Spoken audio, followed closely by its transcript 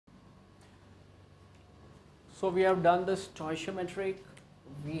So we have done the stoichiometric,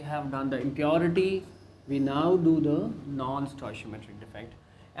 we have done the impurity, we now do the non-stoichiometric defect,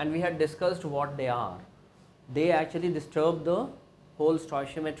 and we had discussed what they are. They actually disturb the whole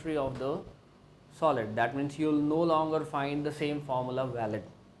stoichiometry of the solid. That means you will no longer find the same formula valid,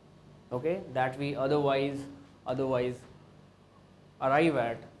 okay, that we otherwise arrive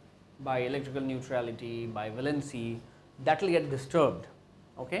at by electrical neutrality, by valency. That will get disturbed,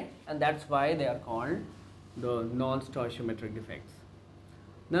 okay, and that's why they are called the non-stoichiometric defects.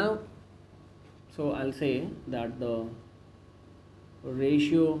 Now, so I'll say that the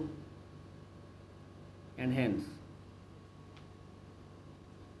ratio and hence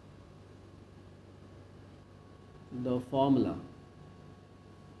the formula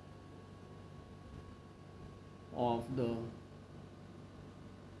of the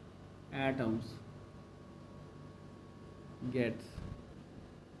atoms gets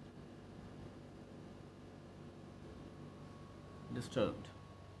disturbed,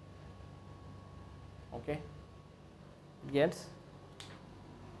 okay, gets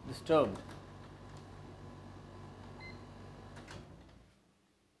disturbed.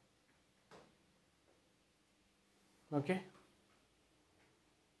 Okay.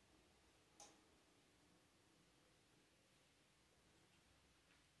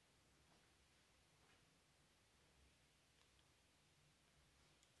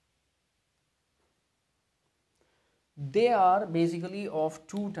 They are basically of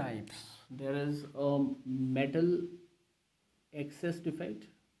two types. There is a metal excess defect.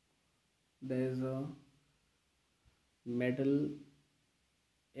 There is a metal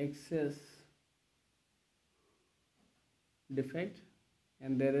excess defect,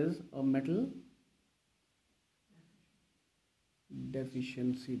 and there is a metal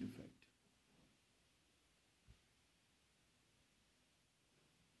deficiency defect.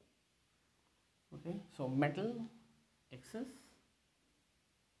 Okay, so metal excess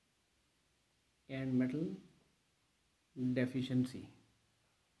and metal deficiency.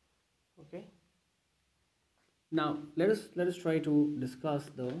 Okay, now let us try to discuss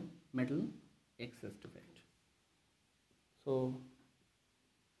the metal excess defect. So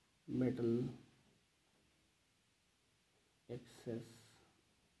metal excess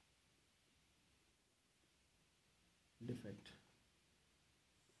defect.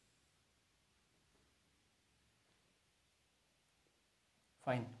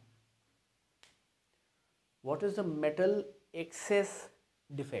 Fine. What is the metal excess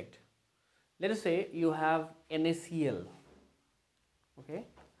defect? Let us say you have NaCl, okay,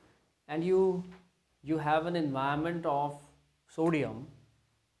 and you have an environment of sodium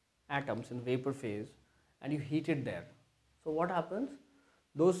atoms in vapor phase, and you heat it there. So what happens?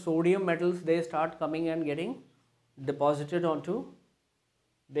 Those sodium metals, they start coming and getting deposited onto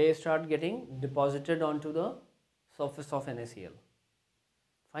the surface of NaCl.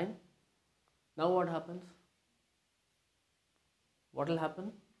 Fine. Now what happens? What will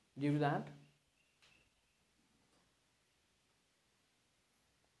happen due to that?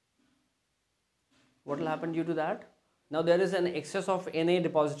 What will happen due to that? Now there is an excess of Na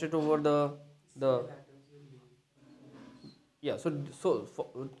deposited over the yeah. So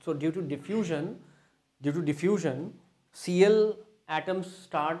due to diffusion, Cl atoms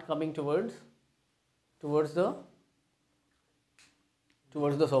start coming towards the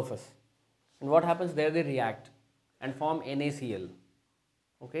surface, and what happens there? They react and form NaCl.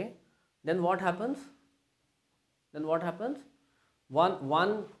 Okay. Then what happens?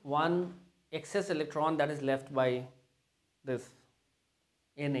 One excess electron that is left by this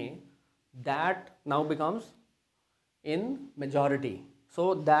Na, that now becomes in majority.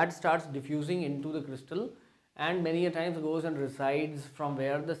 So that starts diffusing into the crystal, and many a times goes and resides from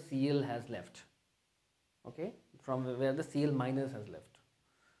where the Cl has left. Okay, from where the Cl minus has left.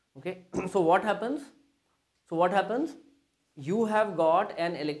 Okay, so what happens? You have got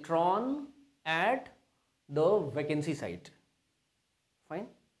an electron at the vacancy site. Fine.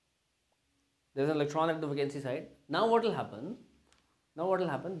 There is an electron at the vacancy site. Now what will happen?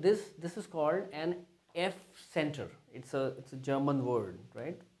 This is called an F center. It's a German word,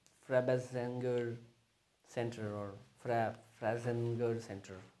 right? Frabenzenger center or Frabenzenger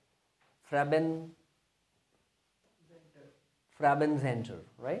center. Frabenzenger,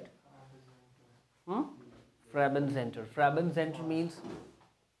 right? Frabenzenger. Frabenzenger means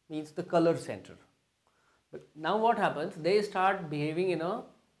the color center. But now what happens? They start behaving in a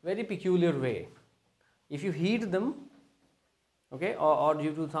very peculiar way. If you heat them, okay, or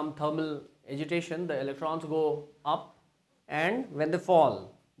due to some thermal agitation, the electrons go up, and when they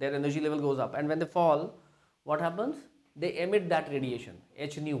fall, their energy level goes up, and when they fall, what happens? They emit that radiation,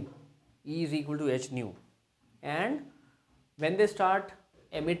 h nu. E is equal to h nu. and when they start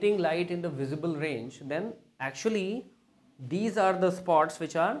emitting light in the visible range, then actually these are the spots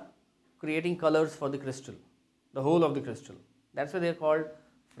which are creating colors for the crystal, the whole of the crystal. That's why they are called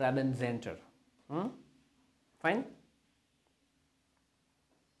Frabenzenter. Fine?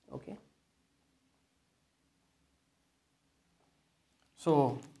 Okay.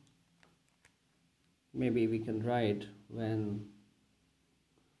 So maybe we can write when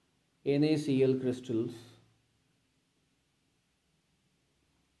NaCl crystals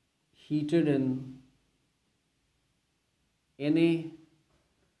heated in Na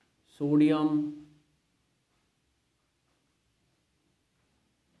sodium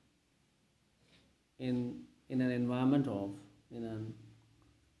in an environment of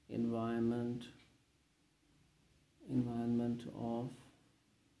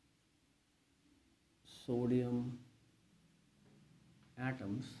sodium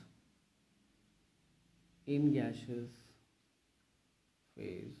atoms in gaseous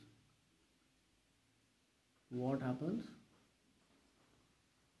phase, what happens?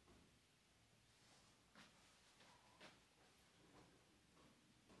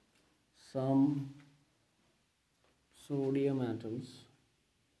 Some sodium atoms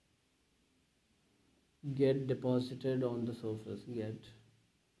get deposited on the surface,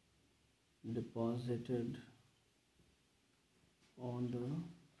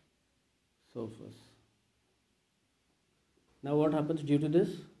 Now what happens due to this?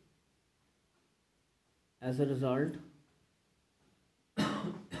 As a result,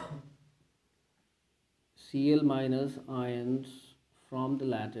 Cl minus ions from the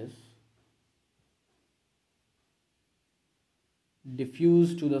lattice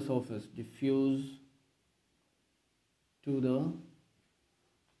diffuse to the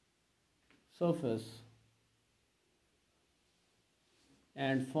surface,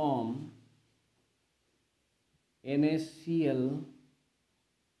 and form NaCl.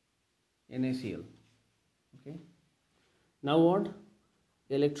 Okay. Now what?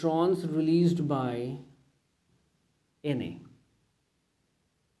 Electrons released by Na.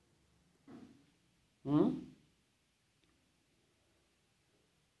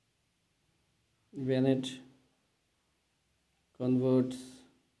 When it converts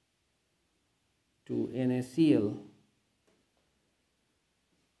to NaCl,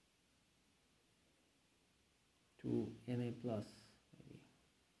 to Na plus,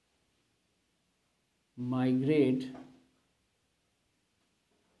 migrate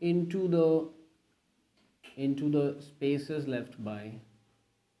into the spaces left by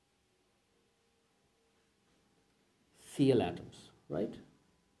Cl atoms, right?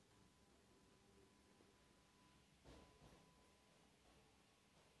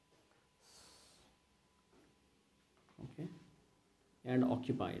 Okay, and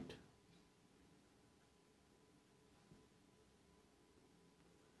occupy it.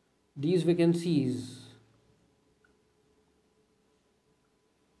 These vacancies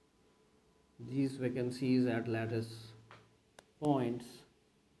at lattice points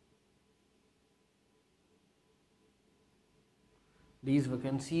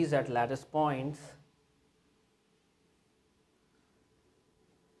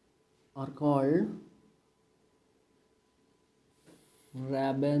are called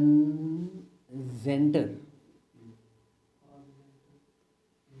Frabenzenter.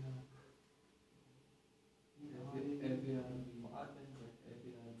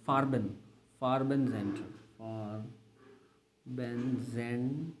 Farbenzenter.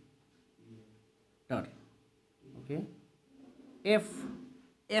 Okay. F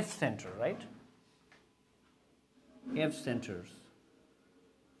center, right? F centers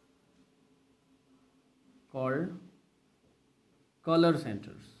called color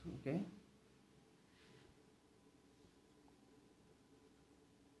centers. Okay.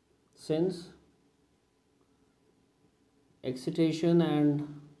 Since excitation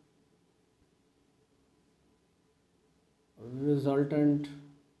and resultant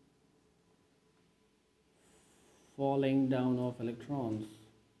falling down of electrons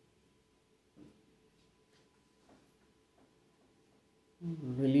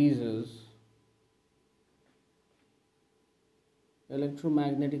releases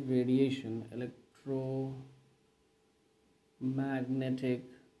electromagnetic radiation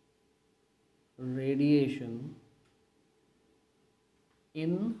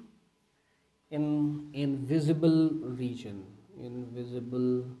in invisible region,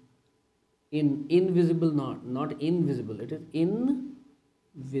 invisible, not invisible, it is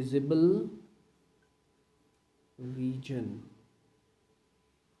invisible region.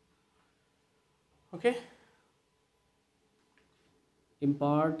 Okay.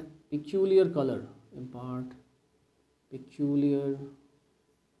 Impart peculiar color peculiar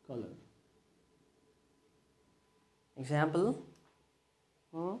color. Example,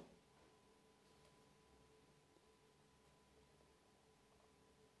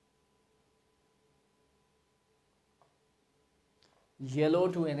 yellow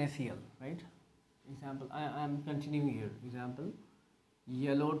to NaCl, right? Example, I am continuing here. Example,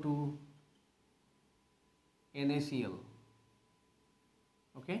 yellow to NaCl,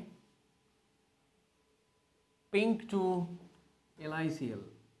 okay? Pink to LiCl,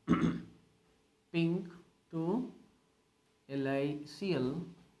 pink to LiCl,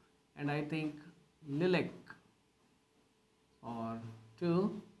 and I think lilac or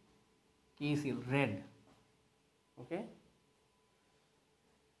to KCl, red, okay?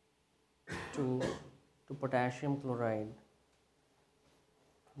 To potassium chloride,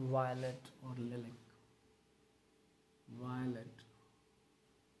 violet or lilac, violet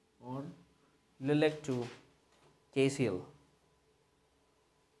or lilac to KCl.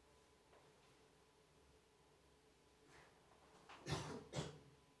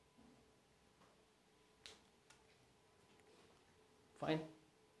 Fine.